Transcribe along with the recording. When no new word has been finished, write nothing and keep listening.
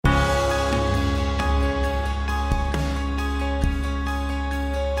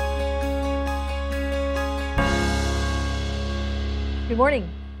Good morning.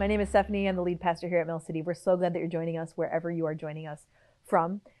 My name is Stephanie. I'm the lead pastor here at Mill City. We're so glad that you're joining us wherever you are joining us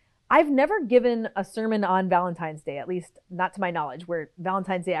from. I've never given a sermon on Valentine's Day, at least not to my knowledge, where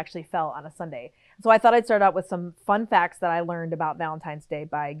Valentine's Day actually fell on a Sunday. So I thought I'd start out with some fun facts that I learned about Valentine's Day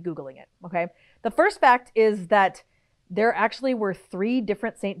by Googling it, okay? The first fact is that there actually were 3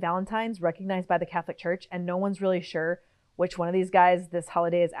 different St. Valentines recognized by the Catholic Church, and no one's really sure which one of these guys this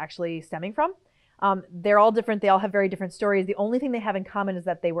holiday is actually stemming from. They're all different. They all have very different stories. The only thing they have in common is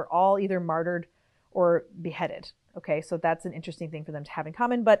that they were all either martyred or beheaded. Okay, so that's an interesting thing for them to have in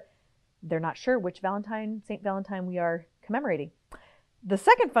common, but they're not sure which St. Valentine we are commemorating. The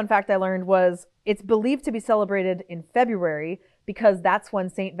second fun fact I learned was it's believed to be celebrated in February because that's when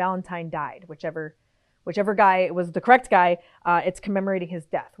St. Valentine died. Whichever guy was the correct guy, it's commemorating his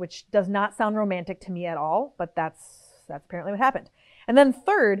death, which does not sound romantic to me at all, but that's apparently what happened. And then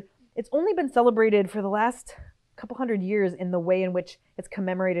third, it's only been celebrated for the last couple hundred years in the way in which it's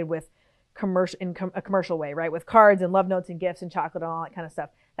commemorated with a commercial way, right? With cards and love notes and gifts and chocolate and all that kind of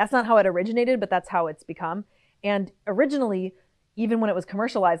stuff. That's not how it originated, but that's how it's become. And originally, even when it was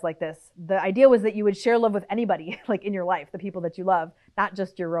commercialized like this, the idea was that you would share love with anybody, like in your life, the people that you love, not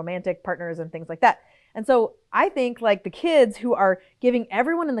just your romantic partners and things like that. And so I think like the kids who are giving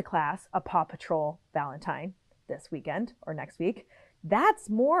everyone in the class a Paw Patrol Valentine this weekend or next week, that's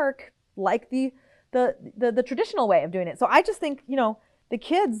more like the traditional way of doing it. So I just think, the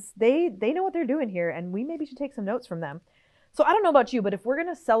kids, they know what they're doing here, and we maybe should take some notes from them. So I don't know about you, but if we're going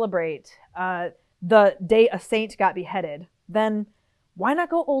to celebrate the day a saint got beheaded, then why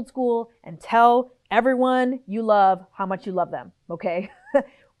not go old school and tell everyone you love how much you love them, okay?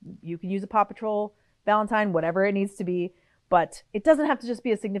 You can use a Paw Patrol Valentine, whatever it needs to be, but it doesn't have to just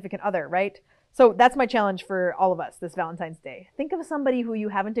be a significant other, right? So that's my challenge for all of us this Valentine's Day. Think of somebody who you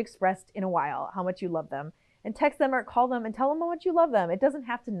haven't expressed in a while, how much you love them, and text them or call them and tell them how much you love them. It doesn't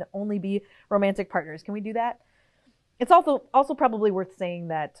have to only be romantic partners. Can we do that? It's also probably worth saying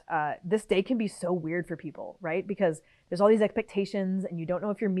that this day can be so weird for people, right? Because there's all these expectations and you don't know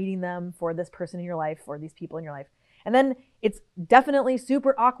if you're meeting them for this person in your life or these people in your life. And then it's definitely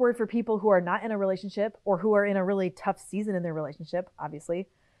super awkward for people who are not in a relationship or who are in a really tough season in their relationship, obviously.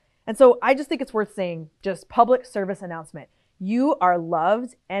 And so I just think it's worth saying, just public service announcement. You are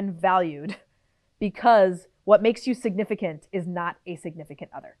loved and valued because what makes you significant is not a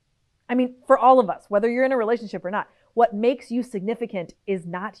significant other. I mean, for all of us, whether you're in a relationship or not, what makes you significant is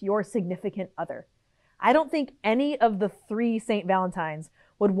not your significant other. I don't think any of the 3 St. Valentines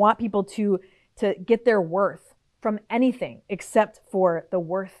would want people to get their worth from anything except for the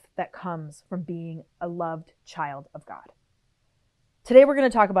worth that comes from being a loved child of God. Today we're going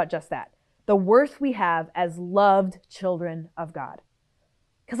to talk about just that, the worth we have as loved children of God.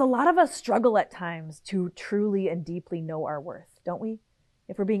 Because a lot of us struggle at times to truly and deeply know our worth, don't we?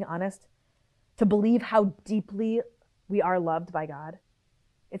 If we're being honest, to believe how deeply we are loved by God.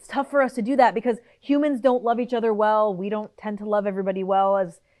 It's tough for us to do that because humans don't love each other well. We don't tend to love everybody well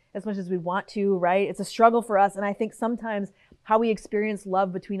as much as we want to, right? It's a struggle for us. And I think sometimes how we experience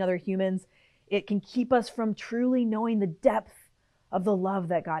love between other humans, it can keep us from truly knowing the depth of the love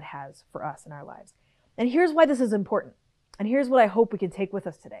that God has for us in our lives. And here's why this is important. And here's what I hope we can take with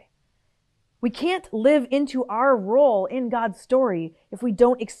us today. We can't live into our role in God's story if we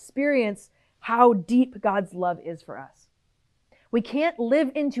don't experience how deep God's love is for us. We can't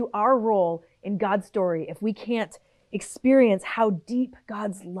live into our role in God's story if we can't experience how deep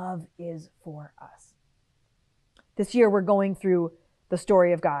God's love is for us. This year, we're going through the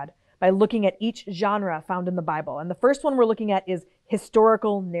story of God by looking at each genre found in the Bible. And the first one we're looking at is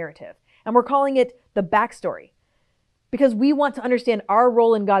historical narrative. And we're calling it the backstory because we want to understand our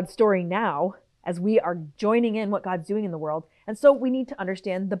role in God's story now as we are joining in what God's doing in the world. And so we need to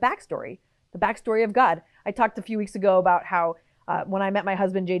understand the backstory of God. I talked a few weeks ago about how when I met my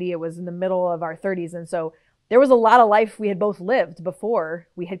husband, JD, it was in the middle of our 30s. And so there was a lot of life we had both lived before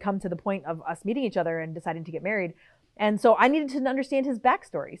we had come to the point of us meeting each other and deciding to get married. And so I needed to understand his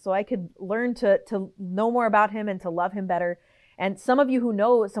backstory so I could learn to know more about him and to love him better. And some of you who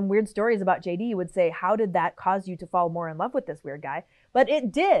know some weird stories about JD would say, how did that cause you to fall more in love with this weird guy? But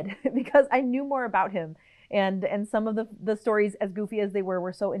it did because I knew more about him. And some of the stories, as goofy as they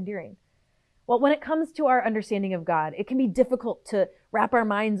were so endearing. Well, when it comes to our understanding of God, it can be difficult to wrap our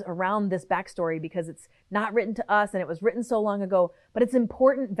minds around this backstory because it's not written to us and it was written so long ago, but it's an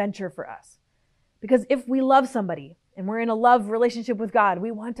important venture for us. Because if we love somebody and we're in a love relationship with God,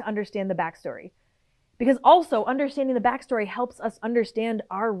 we want to understand the backstory. Because also understanding the backstory helps us understand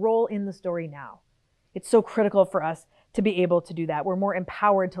our role in the story now. It's so critical for us to be able to do that. We're more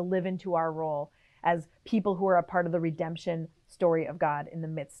empowered to live into our role as people who are a part of the redemption story of God in the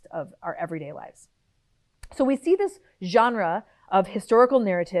midst of our everyday lives. So we see this genre of historical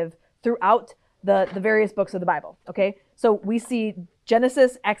narrative throughout the various books of the Bible, okay? So we see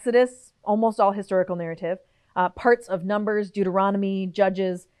Genesis, Exodus, almost all historical narrative, parts of Numbers, Deuteronomy,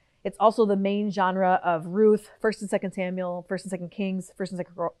 Judges. It's also the main genre of Ruth, 1st and 2nd Samuel, 1st and 2nd Kings, 1st and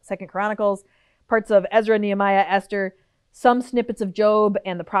 2nd Chronicles, parts of Ezra, Nehemiah, Esther, some snippets of Job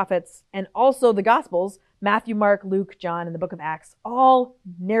and the prophets, and also the Gospels, Matthew, Mark, Luke, John, and the book of Acts, all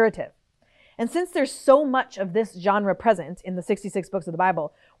narrative. And since there's so much of this genre present in the 66 books of the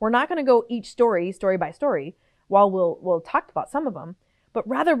Bible, we're not going to go each story by story, while we'll talk about some of them, but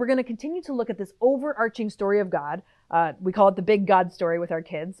rather we're going to continue to look at this overarching story of God. We call it the big God story with our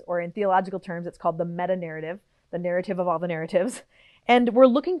kids, or in theological terms, it's called the meta-narrative, the narrative of all the narratives. And we're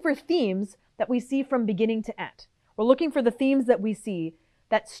looking for themes that we see from beginning to end. We're looking for the themes that we see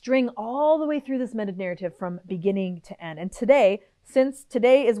that string all the way through this meta-narrative from beginning to end. And today, since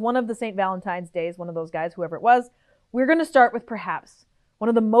today is one of the St. Valentine's days, one of those guys, whoever it was, we're going to start with perhaps one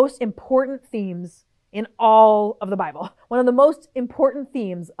of the most important themes in all of the Bible, one of the most important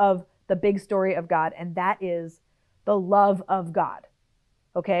themes of the big story of God, and that is the love of God.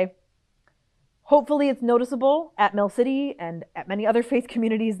 Okay? Hopefully it's noticeable at Mill City and at many other faith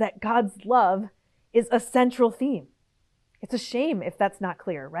communities that God's love is a central theme. It's a shame if that's not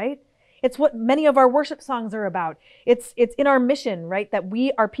clear, right? It's what many of our worship songs are about. It's in our mission, right? That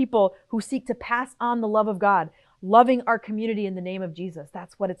we are people who seek to pass on the love of God, loving our community in the name of Jesus.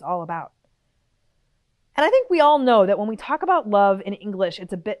 That's what it's all about. And I think we all know that when we talk about love in English,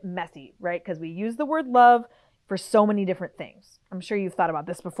 it's a bit messy, right? Because we use the word love for so many different things. I'm sure you've thought about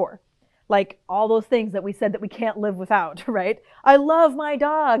this before. Like all those things that we said that we can't live without, right? I love my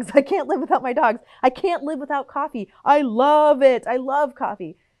dogs. I can't live without my dogs. I can't live without coffee. I love it. I love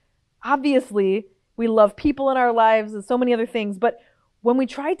coffee. Obviously, we love people in our lives and so many other things, but when we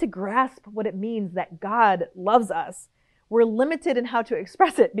try to grasp what it means that God loves us, we're limited in how to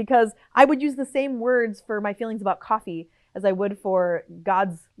express it, because I would use the same words for my feelings about coffee as I would for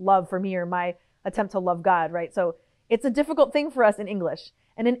God's love for me or my attempt to love God, right? So it's a difficult thing for us in English.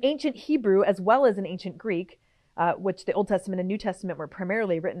 And in ancient Hebrew, as well as in ancient Greek, which the Old Testament and New Testament were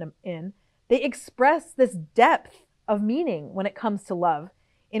primarily written in, they express this depth of meaning when it comes to love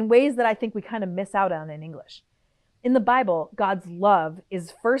in ways that I think we kind of miss out on in English. In the Bible, God's love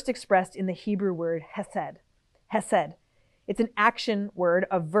is first expressed in the Hebrew word hesed. Hesed. It's an action word,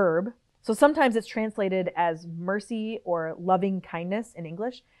 a verb. So sometimes it's translated as mercy or loving kindness in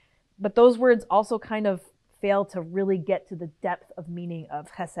English, but those words also kind of fail to really get to the depth of meaning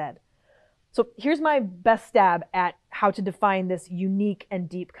of chesed. So here's my best stab at how to define this unique and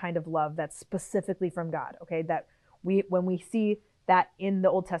deep kind of love that's specifically from God, okay? That when we see that in the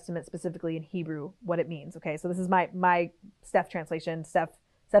Old Testament, specifically in Hebrew, what it means, okay? So this is my Steph translation, Steph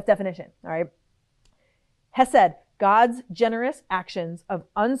definition, all right? Hesed, God's generous actions of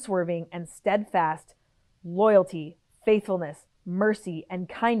unswerving and steadfast loyalty, faithfulness, mercy, and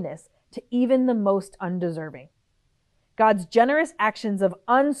kindness to even the most undeserving. God's generous actions of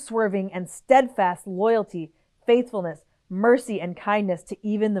unswerving and steadfast loyalty, faithfulness, mercy, and kindness to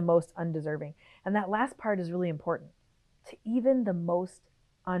even the most undeserving. And that last part is really important. To even the most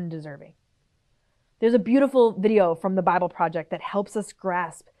undeserving. There's a beautiful video from the Bible Project that helps us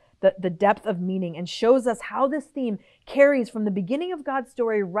grasp the depth of meaning and shows us how this theme carries from the beginning of God's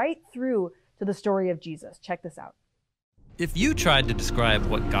story right through to the story of Jesus. Check this out. If you tried to describe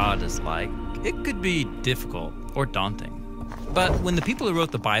what God is like, it could be difficult or daunting. But when the people who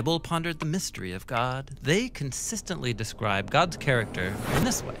wrote the Bible pondered the mystery of God, they consistently describe God's character in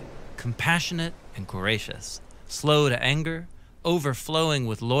this way: compassionate and gracious, slow to anger, overflowing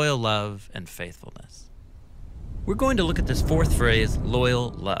with loyal love and faithfulness. We're going to look at this fourth phrase, loyal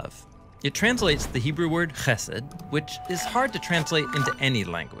love. It translates the Hebrew word chesed, which is hard to translate into any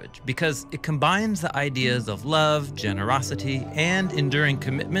language because it combines the ideas of love, generosity, and enduring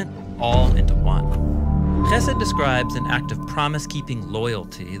commitment all into one. Chesed describes an act of promise-keeping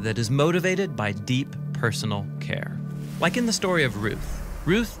loyalty that is motivated by deep personal care. Like in the story of Ruth.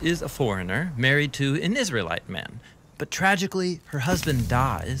 Ruth is a foreigner married to an Israelite man, but tragically, her husband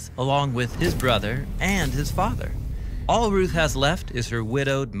dies along with his brother and his father. All Ruth has left is her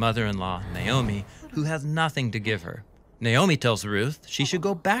widowed mother-in-law, Naomi, who has nothing to give her. Naomi tells Ruth she should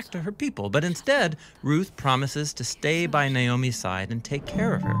go back to her people, but instead, Ruth promises to stay by Naomi's side and take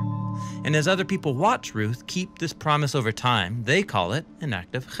care of her. And as other people watch Ruth keep this promise over time, they call it an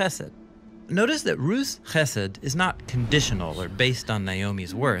act of chesed. Notice that Ruth's chesed is not conditional or based on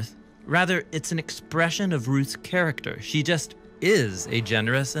Naomi's worth. Rather, it's an expression of Ruth's character. She just is a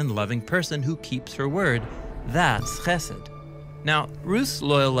generous and loving person who keeps her word. That's chesed. Now, Ruth's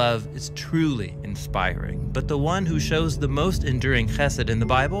loyal love is truly inspiring, but the one who shows the most enduring chesed in the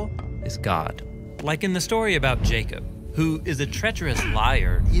Bible is God. Like in the story about Jacob, who is a treacherous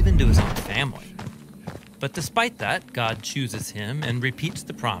liar even to his own family. But despite that, God chooses him and repeats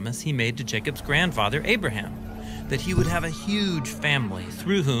the promise he made to Jacob's grandfather Abraham, that he would have a huge family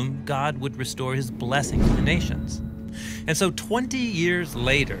through whom God would restore his blessing to the nations. And so 20 years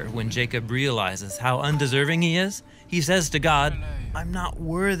later, when Jacob realizes how undeserving he is, he says to God, "I'm not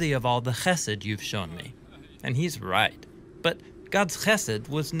worthy of all the chesed you've shown me." And he's right. But God's chesed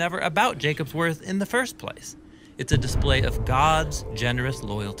was never about Jacob's worth in the first place. It's a display of God's generous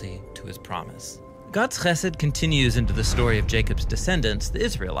loyalty to his promise. God's chesed continues into the story of Jacob's descendants, the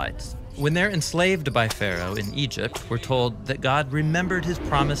Israelites. When they're enslaved by Pharaoh in Egypt, we're told that God remembered his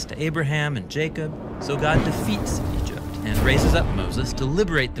promise to Abraham and Jacob, so God defeats Egypt and raises up Moses to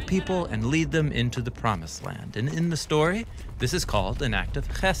liberate the people and lead them into the promised land. And in the story, this is called an act of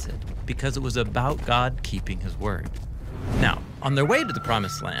chesed, because it was about God keeping his word. Now, on their way to the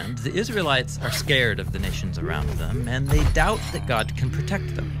promised land, the Israelites are scared of the nations around them, and they doubt that God can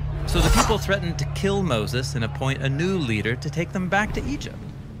protect them. So the people threaten to kill Moses and appoint a new leader to take them back to Egypt.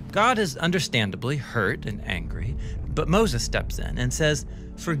 God is understandably hurt and angry, but Moses steps in and says,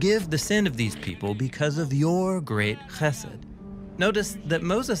 "Forgive the sin of these people because of your great chesed." Notice that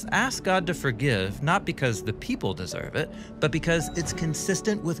Moses asks God to forgive not because the people deserve it, but because it's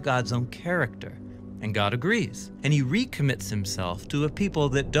consistent with God's own character. And God agrees, and he recommits himself to a people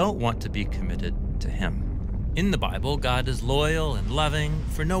that don't want to be committed to him. In the Bible, God is loyal and loving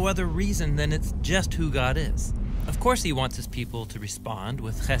for no other reason than it's just who God is. Of course, he wants his people to respond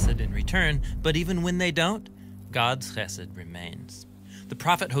with chesed in return, but even when they don't, God's chesed remains. The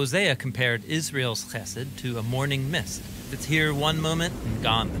prophet Hosea compared Israel's chesed to a morning mist that's here one moment and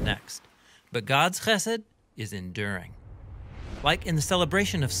gone the next. But God's chesed is enduring. Like in the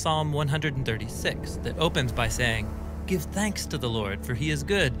celebration of Psalm 136 that opens by saying, "Give thanks to the Lord, for he is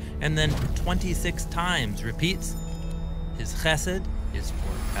good," and then 26 times repeats, "His chesed is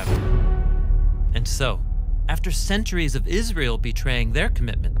forever." And so, after centuries of Israel betraying their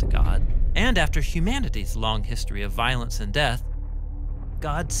commitment to God, and after humanity's long history of violence and death,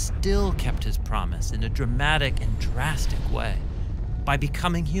 God still kept his promise in a dramatic and drastic way by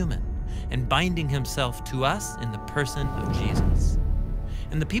becoming human and binding himself to us in the person of Jesus.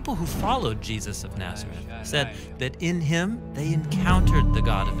 And the people who followed Jesus of Nazareth said that in him they encountered the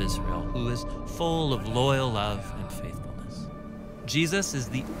God of Israel, who is full of loyal love and faithfulness. Jesus is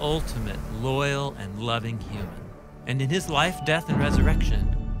the ultimate loyal and loving human. And in his life, death, and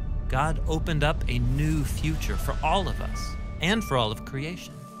resurrection, God opened up a new future for all of us and for all of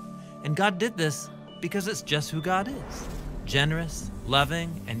creation. And God did this because it's just who God is: generous,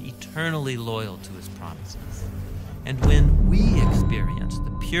 loving, and eternally loyal to his promises. And when we experience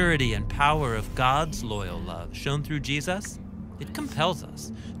the purity and power of God's loyal love shown through Jesus, it compels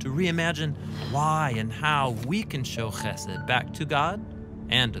us to reimagine why and how we can show chesed back to God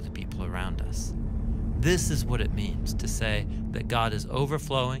and to the people around us. This is what it means to say that God is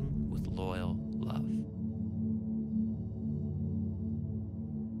overflowing with loyal love.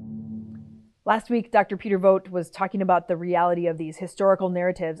 Last week, Dr. Peter Vogt was talking about the reality of these historical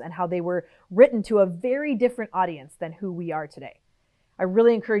narratives and how they were written to a very different audience than who we are today. I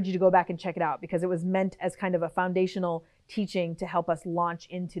really encourage you to go back and check it out because it was meant as kind of a foundational teaching to help us launch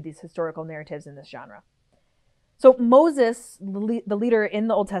into these historical narratives in this genre. So Moses, the leader in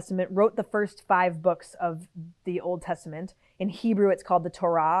the Old Testament, wrote the first 5 books of the Old Testament. In Hebrew, it's called the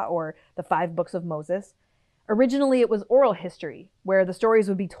Torah, or the 5 books of Moses. Originally, it was oral history, where the stories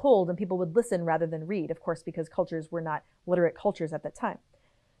would be told and people would listen rather than read, of course, because cultures were not literate cultures at that time.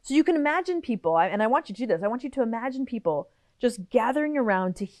 So you can imagine people, and I want you to do this, I want you to imagine people just gathering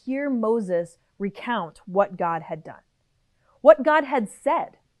around to hear Moses recount what God had done, what God had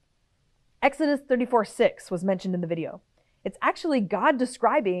said. Exodus 34:6 was mentioned in the video. It's actually God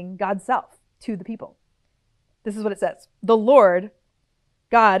describing God's self to the people. This is what it says. "The Lord,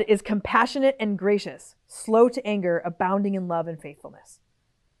 God, is compassionate and gracious, slow to anger, abounding in love and faithfulness."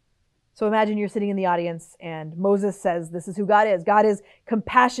 So imagine you're sitting in the audience and Moses says, this is who God is. God is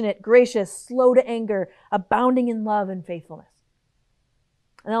compassionate, gracious, slow to anger, abounding in love and faithfulness.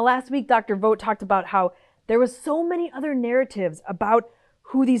 And then last week, Dr. Vogt talked about how there was so many other narratives about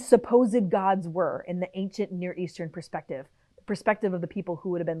who these supposed gods were in the ancient Near Eastern perspective, the perspective of the people who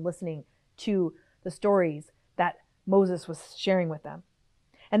would have been listening to the stories that Moses was sharing with them.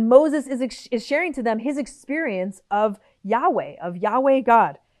 And Moses is sharing to them his experience of Yahweh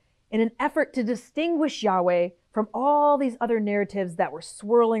God, in an effort to distinguish Yahweh from all these other narratives that were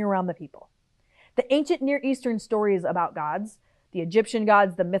swirling around the people. The ancient Near Eastern stories about gods, the Egyptian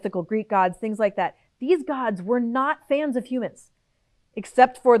gods, the mythical Greek gods, things like that, these gods were not fans of humans,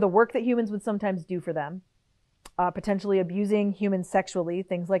 except for the work that humans would sometimes do for them, potentially abusing humans sexually,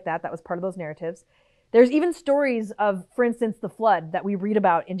 things like that. That was part of those narratives. There's even stories of, for instance, the flood that we read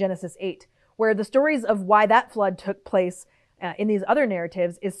about in Genesis 8, where the stories of why that flood took place in these other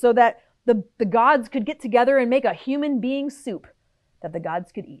narratives is so that the gods could get together and make a human being soup that the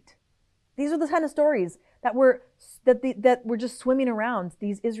gods could eat. These are the kind of stories that were just swimming around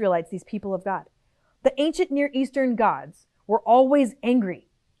these Israelites, these people of God. The ancient Near Eastern gods were always angry.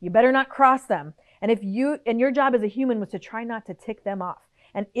 You better not cross them. And your job as a human was to try not to tick them off.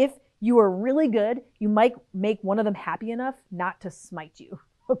 And if you were really good, you might make one of them happy enough not to smite you.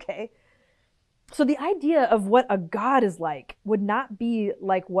 Okay? So the idea of what a God is like would not be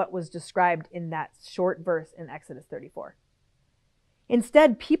like what was described in that short verse in Exodus 34.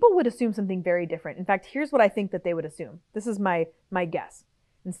 Instead, people would assume something very different. In fact, here's what I think that they would assume. This is my guess.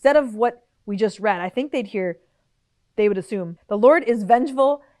 Instead of what we just read, I think they would assume the Lord is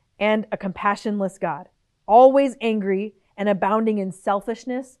vengeful and a compassionless God, always angry and abounding in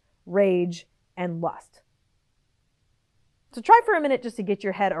selfishness, rage, and lust. So try for a minute just to get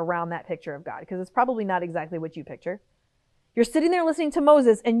your head around that picture of God, because it's probably not exactly what you picture. You're sitting there listening to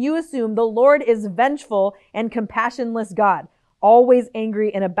Moses, and you assume the Lord is vengeful and compassionless God, always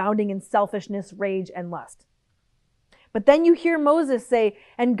angry and abounding in selfishness, rage, and lust. But then you hear Moses say,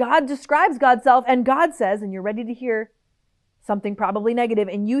 and God describes God's self, and God says, and you're ready to hear something probably negative,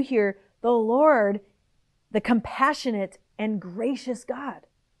 and you hear the Lord, the compassionate and gracious God,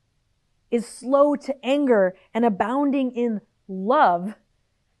 is slow to anger and abounding in love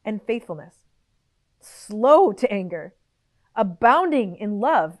and faithfulness. Slow to anger, abounding in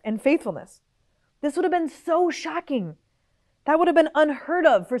love and faithfulness. This would have been so shocking. That would have been unheard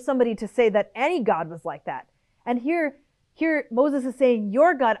of for somebody to say that any God was like that. And here Moses is saying,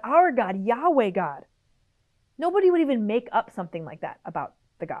 your God, our God, Yahweh God. Nobody would even make up something like that about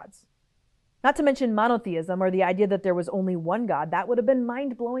the gods. Not to mention monotheism, or the idea that there was only one God. That would have been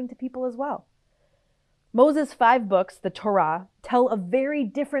mind-blowing to people as well. Moses' 5 books, the Torah, tell a very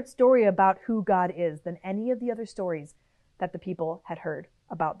different story about who God is than any of the other stories that the people had heard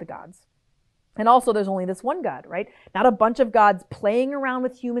about the gods. And also there's only this one God, right? Not a bunch of gods playing around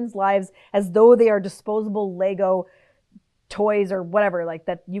with humans' lives as though they are disposable Lego toys or whatever, like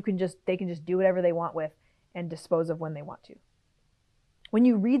that they can just do whatever they want with and dispose of when they want to. When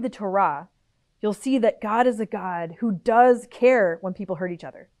you read the Torah, you'll see that God is a God who does care when people hurt each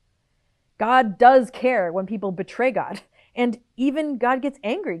other. God does care when people betray God. And even God gets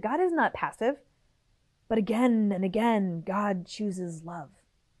angry. God is not passive. But again and again, God chooses love.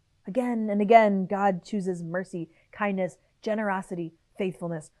 Again and again, God chooses mercy, kindness, generosity,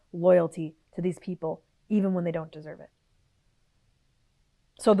 faithfulness, loyalty to these people, even when they don't deserve it.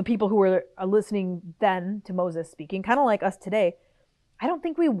 So the people who were listening then to Moses speaking, kind of like us today, I don't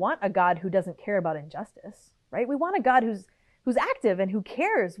think we want a God who doesn't care about injustice, right? We want a God who's active and who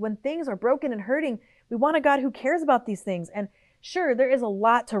cares when things are broken and hurting. We want a God who cares about these things. And sure, there is a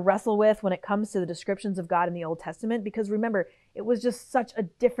lot to wrestle with when it comes to the descriptions of God in the Old Testament, because remember, it was just such a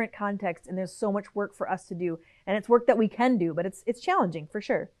different context and there's so much work for us to do. And it's work that we can do, but it's challenging for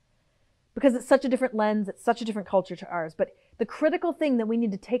sure. Because it's such a different lens, it's such a different culture to ours. But the critical thing that we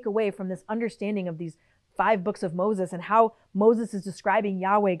need to take away from this understanding of these 5 books of Moses and how Moses is describing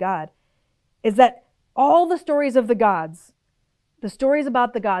Yahweh God is that all the stories of the gods, the stories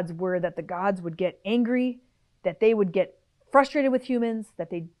about the gods were that the gods would get angry, that they would get frustrated with humans, that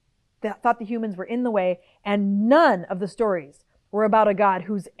they thought the humans were in the way, and none of the stories were about a God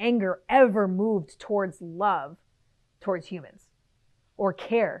whose anger ever moved towards love towards humans, or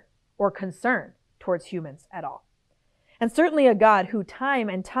care, or concern towards humans at all. And certainly a God who time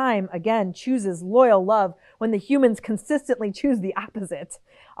and time again chooses loyal love when the humans consistently choose the opposite,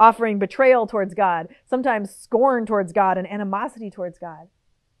 offering betrayal towards God, sometimes scorn towards God, and animosity towards God.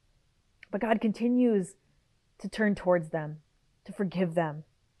 But God continues to turn towards them, to forgive them,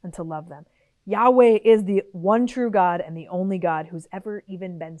 and to love them. Yahweh is the one true God and the only God who's ever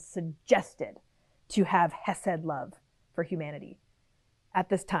even been suggested to have Hesed love for humanity. At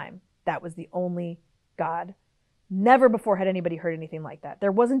this time, that was the only God. Never before had anybody heard anything like that.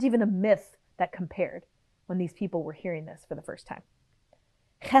 There wasn't even a myth that compared when these people were hearing this for the first time.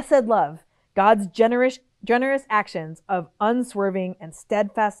 Chesed love, God's generous actions of unswerving and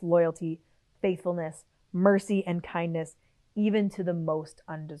steadfast loyalty, faithfulness, mercy, and kindness, even to the most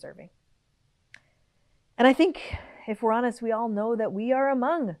undeserving. And I think, if we're honest, we all know that we are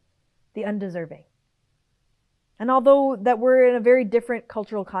among the undeserving. And although that we're in a very different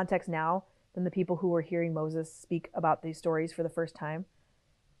cultural context now than the people who were hearing Moses speak about these stories for the first time,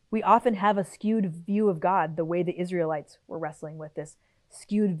 we often have a skewed view of God the way the Israelites were wrestling with this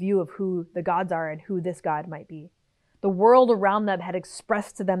skewed view of who the gods are and who this God might be. The world around them had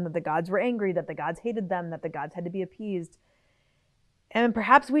expressed to them that the gods were angry, that the gods hated them, that the gods had to be appeased. And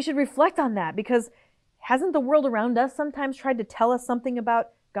perhaps we should reflect on that, because hasn't the world around us sometimes tried to tell us something about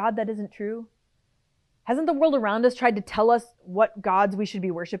God that isn't true? Hasn't the world around us tried to tell us what gods we should be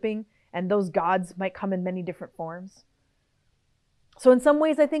worshiping, and those gods might come in many different forms? So in some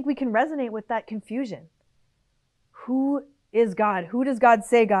ways, I think we can resonate with that confusion. Who is God? Who does God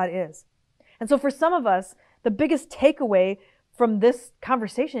say God is? And so for some of us, the biggest takeaway from this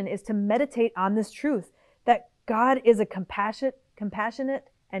conversation is to meditate on this truth, that God is a compassionate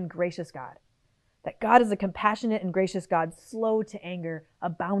and gracious God. That God is a compassionate and gracious God, slow to anger,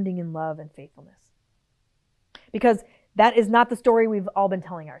 abounding in love and faithfulness. Because that is not the story we've all been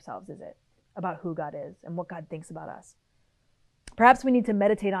telling ourselves, is it? About who God is and what God thinks about us. Perhaps we need to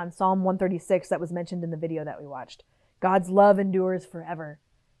meditate on Psalm 136 that was mentioned in the video that we watched. God's love endures forever.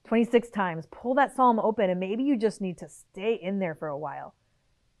 26 times. Pull that psalm open, and maybe you just need to stay in there for a while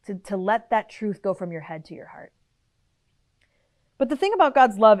to let that truth go from your head to your heart. But the thing about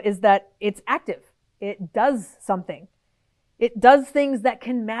God's love is that it's active. It does something. It does things that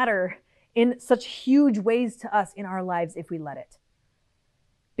can matter in such huge ways to us in our lives if we let it.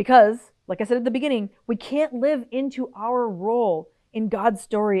 Because, like I said at the beginning, we can't live into our role in God's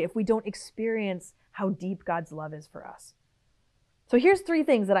story if we don't experience how deep God's love is for us. So here's 3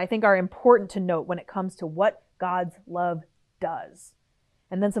 things that I think are important to note when it comes to what God's love does.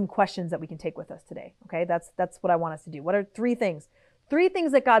 And then some questions that we can take with us today. Okay, that's what I want us to do. What are 3 things? 3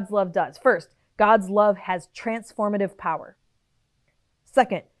 things that God's love does. First, God's love has transformative power.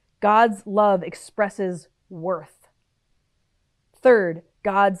 Second, God's love expresses worth. Third,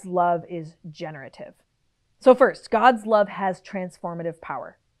 God's love is generative. So first, God's love has transformative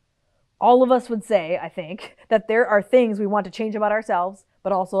power. All of us would say, I think, that there are things we want to change about ourselves,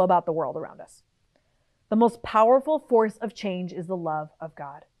 but also about the world around us. The most powerful force of change is the love of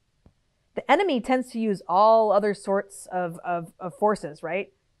God. The enemy tends to use all other sorts of forces,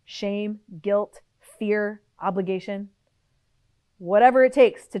 right? Shame, guilt, fear, obligation, whatever it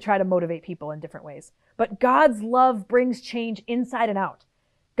takes to try to motivate people in different ways. But God's love brings change inside and out.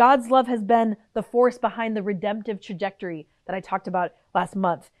 God's love has been the force behind the redemptive trajectory that I talked about last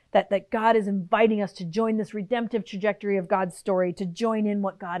month, that God is inviting us to join this redemptive trajectory of God's story, to join in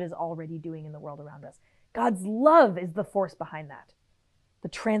what God is already doing in the world around us. God's love is the force behind that, the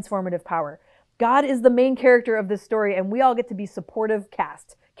transformative power. God is the main character of this story, and we all get to be supportive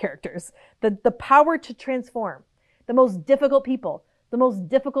cast characters. The power to transform the most difficult people, the most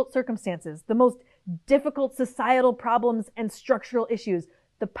difficult circumstances, the most difficult societal problems and structural issues,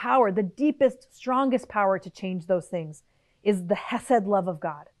 the power, the deepest, strongest power to change those things is the Hesed love of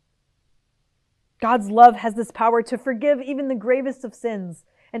God. God's love has this power to forgive even the gravest of sins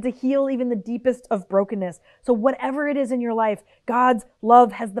and to heal even the deepest of brokenness. So whatever it is in your life, God's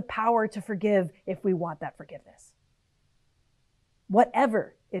love has the power to forgive if we want that forgiveness.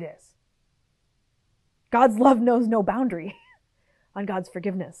 Whatever it is. God's love knows no boundary on God's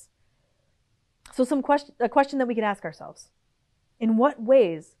forgiveness. So a question that we can ask ourselves: in what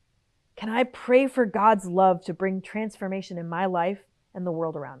ways can I pray for God's love to bring transformation in my life and the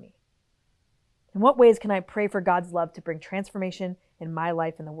world around me? In what ways can I pray for God's love to bring transformation in my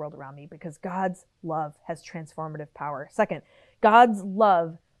life and the world around me? Because God's love has transformative power. Second, God's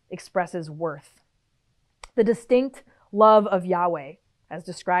love expresses worth. The distinct love of Yahweh, as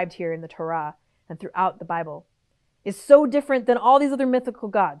described here in the Torah and throughout the Bible, is so different than all these other mythical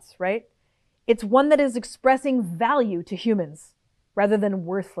gods, right? It's one that is expressing value to humans rather than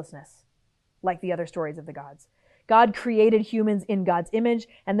worthlessness, like the other stories of the gods. God created humans in God's image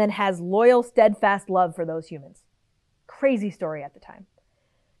and then has loyal, steadfast love for those humans. Crazy story at the time.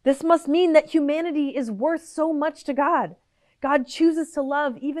 This must mean that humanity is worth so much to God. God chooses to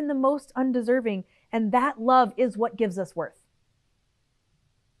love even the most undeserving, and that love is what gives us worth.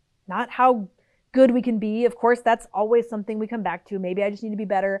 Not how good we can be. Of course, that's always something we come back to. Maybe I just need to be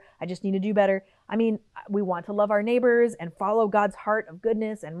better. I just need to do better. I mean, we want to love our neighbors and follow God's heart of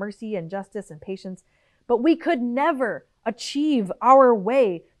goodness and mercy and justice and patience. But we could never achieve our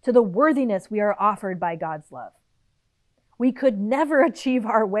way to the worthiness we are offered by God's love. We could never achieve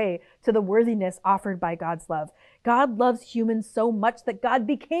our way to the worthiness offered by God's love. God loves humans so much that God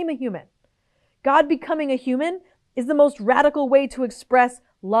became a human. God becoming a human is the most radical way to express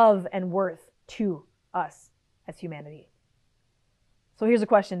love and worth to us as humanity. So here's a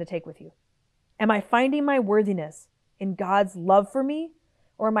question to take with you. Am I finding my worthiness in God's love for me,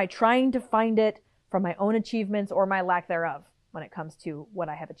 or am I trying to find it from my own achievements or my lack thereof when it comes to what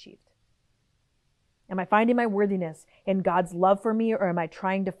I have achieved? Am I finding my worthiness in God's love for me, or am I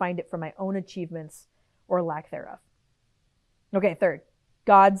trying to find it from my own achievements or lack thereof? Okay, third,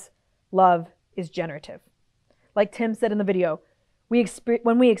 God's love is generative. Like Tim said in the video,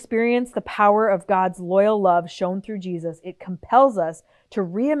 when we experience the power of God's loyal love shown through Jesus, it compels us to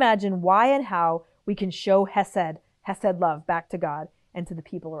reimagine why and how we can show hesed love back to God and to the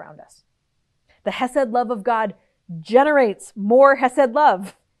people around us. The hesed love of God generates more hesed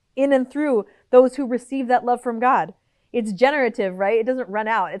love in and through those who receive that love from God. It's generative, right? It doesn't run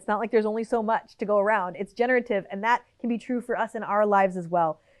out. It's not like there's only so much to go around. It's generative, and that can be true for us in our lives as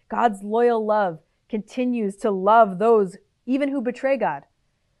well. God's loyal love continues to love those even who betray God.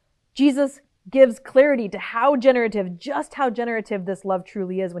 Jesus gives clarity to just how generative this love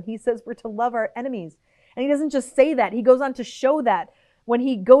truly is when he says we're to love our enemies. And he doesn't just say that. He goes on to show that when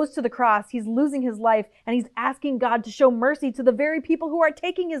he goes to the cross, he's losing his life, and he's asking God to show mercy to the very people who are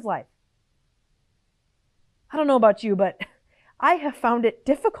taking his life. I don't know about you, but I have found it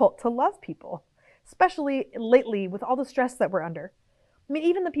difficult to love people, especially lately with all the stress that we're under. I mean,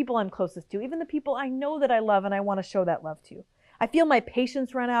 even the people I'm closest to, even the people I know that I love and I want to show that love to. I feel my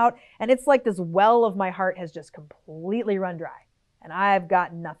patience run out, and it's like this well of my heart has just completely run dry, and I've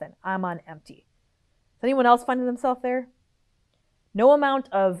got nothing. I'm on empty. Is anyone else finding themselves there? No amount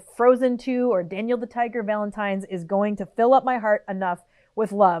of Frozen 2 or Daniel the Tiger Valentine's is going to fill up my heart enough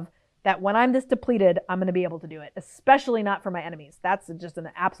with love that when I'm this depleted, I'm going to be able to do it, especially not for my enemies. That's just an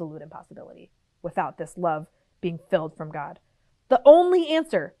absolute impossibility without this love being filled from God. The only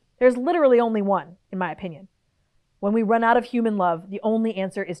answer, there's literally only one, in my opinion. When we run out of human love, the only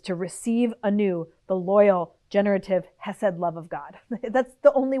answer is to receive anew the loyal, generative, hesed love of God. That's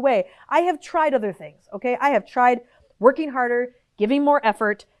the only way. I have tried other things, okay? I have tried working harder, giving more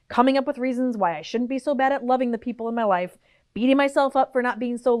effort, coming up with reasons why I shouldn't be so bad at loving the people in my life, beating myself up for not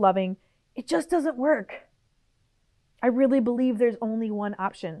being so loving. It just doesn't work. I really believe there's only one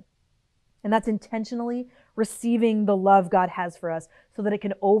option, and that's intentionally receiving the love God has for us so that it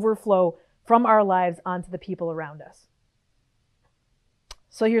can overflow from our lives onto the people around us.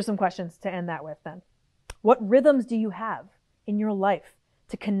 So here's some questions to end that with then. What rhythms do you have in your life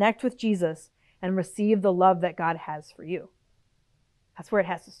to connect with Jesus and receive the love that God has for you? That's where it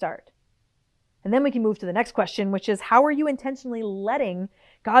has to start. And then we can move to the next question, which is, how are you intentionally letting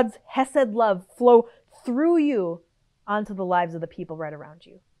God's hesed love flow through you onto the lives of the people right around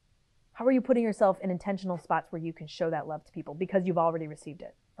you? How are you putting yourself in intentional spots where you can show that love to people because you've already received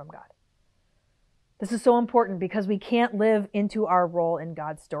it from God? This is so important because we can't live into our role in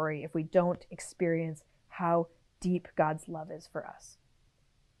God's story if we don't experience how deep God's love is for us.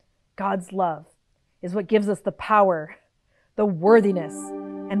 God's love is what gives us the power, the worthiness,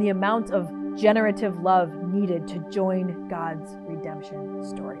 and the amount of generative love needed to join God's redemption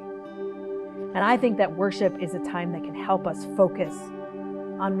story. And I think that worship is a time that can help us focus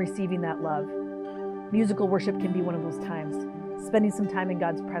on receiving that love. Musical worship can be one of those times, spending some time in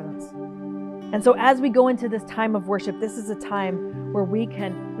God's presence. And so as we go into this time of worship, this is a time where we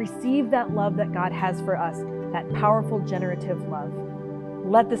can receive that love that God has for us, that powerful generative love.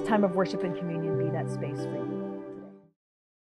 Let this time of worship and communion be that space for you.